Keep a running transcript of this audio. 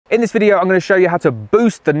In this video, I'm going to show you how to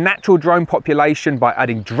boost the natural drone population by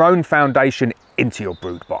adding drone foundation into your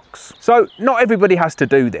brood box. So not everybody has to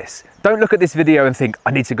do this. Don't look at this video and think,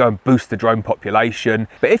 I need to go and boost the drone population.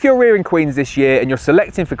 But if you're rearing queens this year and you're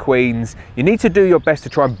selecting for queens, you need to do your best to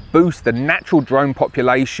try and boost the natural drone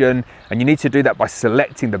population. And you need to do that by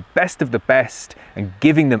selecting the best of the best and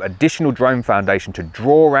giving them additional drone foundation to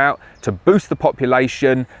draw out, to boost the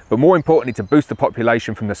population, but more importantly, to boost the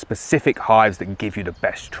population from the specific hives that can give you the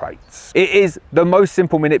best traits. It is the most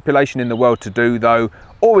simple manipulation in the world to do though.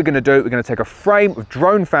 All we're going to do, we're going to take a frame of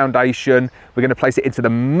drone foundation, we're going to place it into the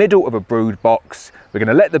middle of a brood box, we're going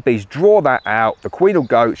to let the bees draw that out, the queen will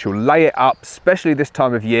go, she'll lay it up, especially this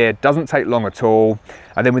time of year, doesn't take long at all,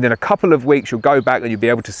 and then within a couple of weeks you'll go back and you'll be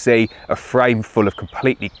able to see a frame full of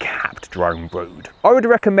completely capped drone brood. I would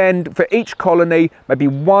recommend for each colony maybe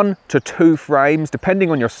 1 to 2 frames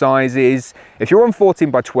depending on your sizes. If you're on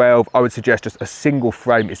 14 by 12, I would suggest just a single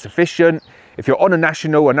frame is sufficient. If you're on a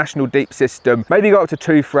national deep system, maybe go up to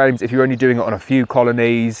 2 frames if you're only doing it on a few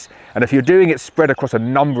colonies. And if you're doing it spread across a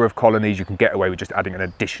number of colonies, you can get away with just adding an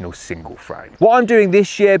additional single frame. What I'm doing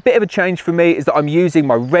this year, bit of a change for me, is that I'm using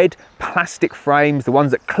my red plastic frames, the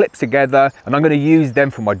ones that clip together, and I'm going to use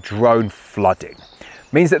them for my drone flooding.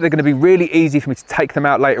 Means that they're going to be really easy for me to take them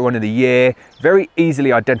out later on in the year, very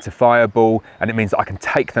easily identifiable, and it means that I can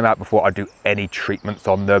take them out before I do any treatments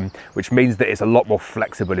on them, which means that it's a lot more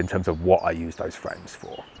flexible in terms of what I use those frames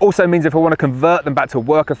for. Also means if I want to convert them back to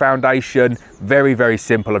worker foundation, very, very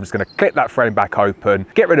simple. I'm just going to clip that frame back open,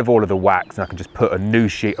 get rid of all of the wax, and I can just put a new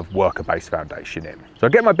sheet of worker-based foundation in. So I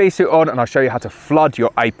get my bee suit on and I'll show you how to flood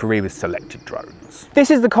your apiary with selected drones.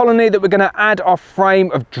 This is the colony that we're going to add our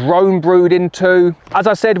frame of drone brood into. As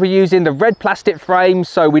I said, we're using the red plastic frames,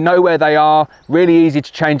 so we know where they are. Really easy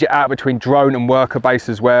to change it out between drone and worker base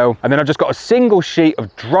as well. And then I've just got a single sheet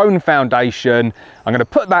of drone foundation. I'm going to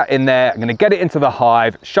put that in there. I'm going to get it into the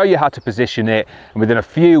hive, show you how to position it. And within a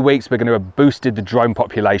few weeks, we're going to have boosted the drone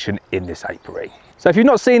population in this apiary. So if you've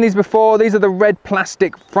not seen these before, these are the red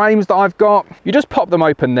plastic frames that I've got. You just pop them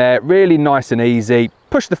open there, really nice and easy.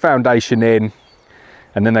 Push the foundation in,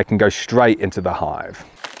 and then they can go straight into the hive.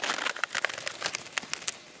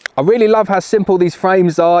 I really love how simple these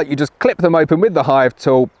frames are. You just clip them open with the hive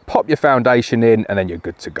tool, pop your foundation in, and then you're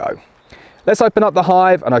good to go. Let's open up the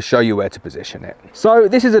hive and I'll show you where to position it. So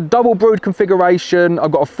this is a double brood configuration.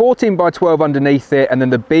 I've got a 14 by 12 underneath it, and then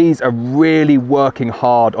the bees are really working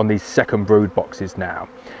hard on these second brood boxes now.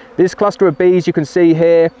 This cluster of bees you can see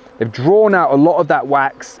here, they've drawn out a lot of that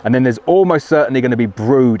wax, and then there's almost certainly going to be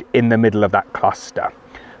brood in the middle of that cluster.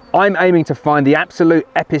 I'm aiming to find the absolute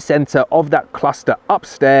epicenter of that cluster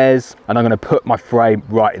upstairs, and I'm going to put my frame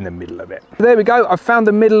right in the middle of it. So there we go, I've found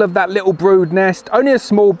the middle of that little brood nest, only a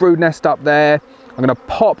small brood nest up there. I'm going to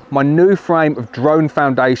pop my new frame of drone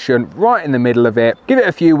foundation right in the middle of it. Give it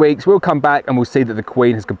a few weeks, we'll come back and we'll see that the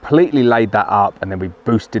queen has completely laid that up, and then we've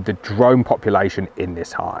boosted the drone population in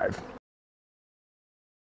this hive.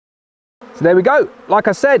 So there we go. Like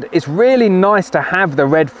I said, it's really nice to have the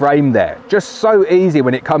red frame there. Just so easy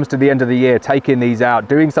when it comes to the end of the year, taking these out,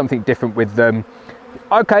 doing something different with them.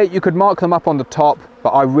 Okay, you could mark them up on the top, but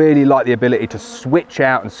I really like the ability to switch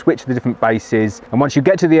out and switch the different bases. And once you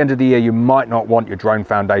get to the end of the year, you might not want your drone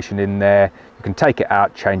foundation in there. You can take it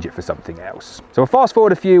out, change it for something else. So we'll fast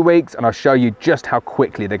forward a few weeks and I'll show you just how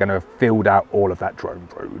quickly they're going to have filled out all of that drone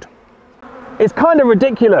brood. It's kind of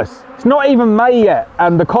ridiculous. It's not even May yet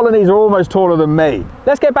and the colonies are almost taller than me.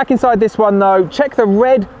 Let's get back inside this one though. Check the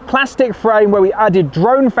red plastic frame where we added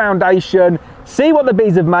drone foundation, see what the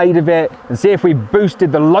bees have made of it, and see if we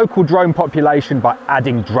boosted the local drone population by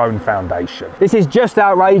adding drone foundation. This is just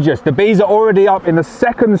outrageous. The bees are already up in the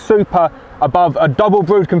second super above a double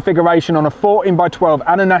brood configuration on a 14 by 12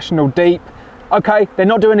 and a national deep. Okay, they're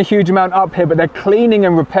not doing a huge amount up here, but they're cleaning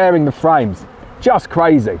and repairing the frames. Just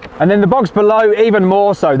crazy. And then the box below, even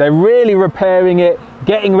more so. They're really repairing it,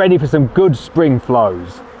 getting ready for some good spring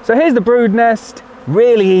flows. So here's the brood nest.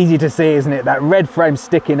 Really easy to see, isn't it? That red frame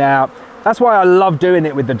sticking out. That's why I love doing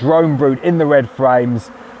it with the drone brood in the red frames.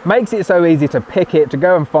 Makes it so easy to pick it, to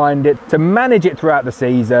go and find it, to manage it throughout the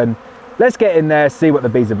season. Let's get in there, see what the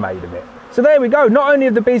bees have made of it. So there we go. Not only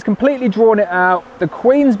have the bees completely drawn it out, the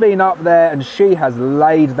queen's been up there and she has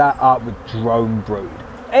laid that up with drone brood.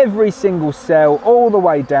 Every single cell all the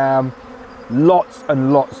way down, lots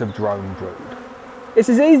and lots of drone brood. It's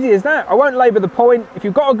as easy as that. I won't labour the point. If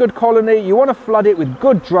you've got a good colony, you want to flood it with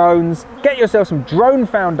good drones, get yourself some drone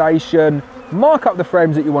foundation, mark up the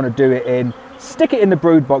frames that you want to do it in, stick it in the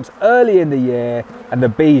brood box early in the year, and the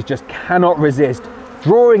bees just cannot resist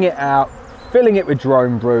drawing it out, filling it with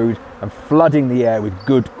drone brood, and flooding the air with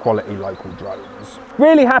good quality local drones.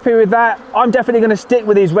 Really happy with that. I'm definitely going to stick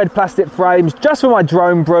with these red plastic frames just for my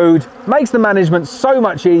drone brood. Makes the management so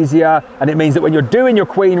much easier, and it means that when you're doing your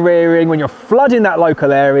queen rearing, when you're flooding that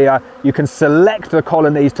local area, you can select the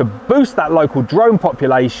colonies to boost that local drone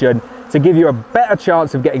population to give you a better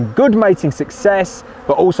chance of getting good mating success,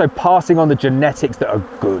 but also passing on the genetics that are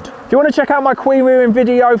good. If you want to check out my queen rearing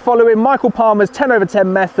video following Michael Palmer's 10/10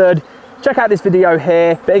 method, check out this video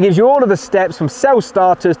here. It gives you all of the steps from cell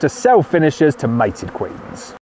starters to cell finishers to mated queens.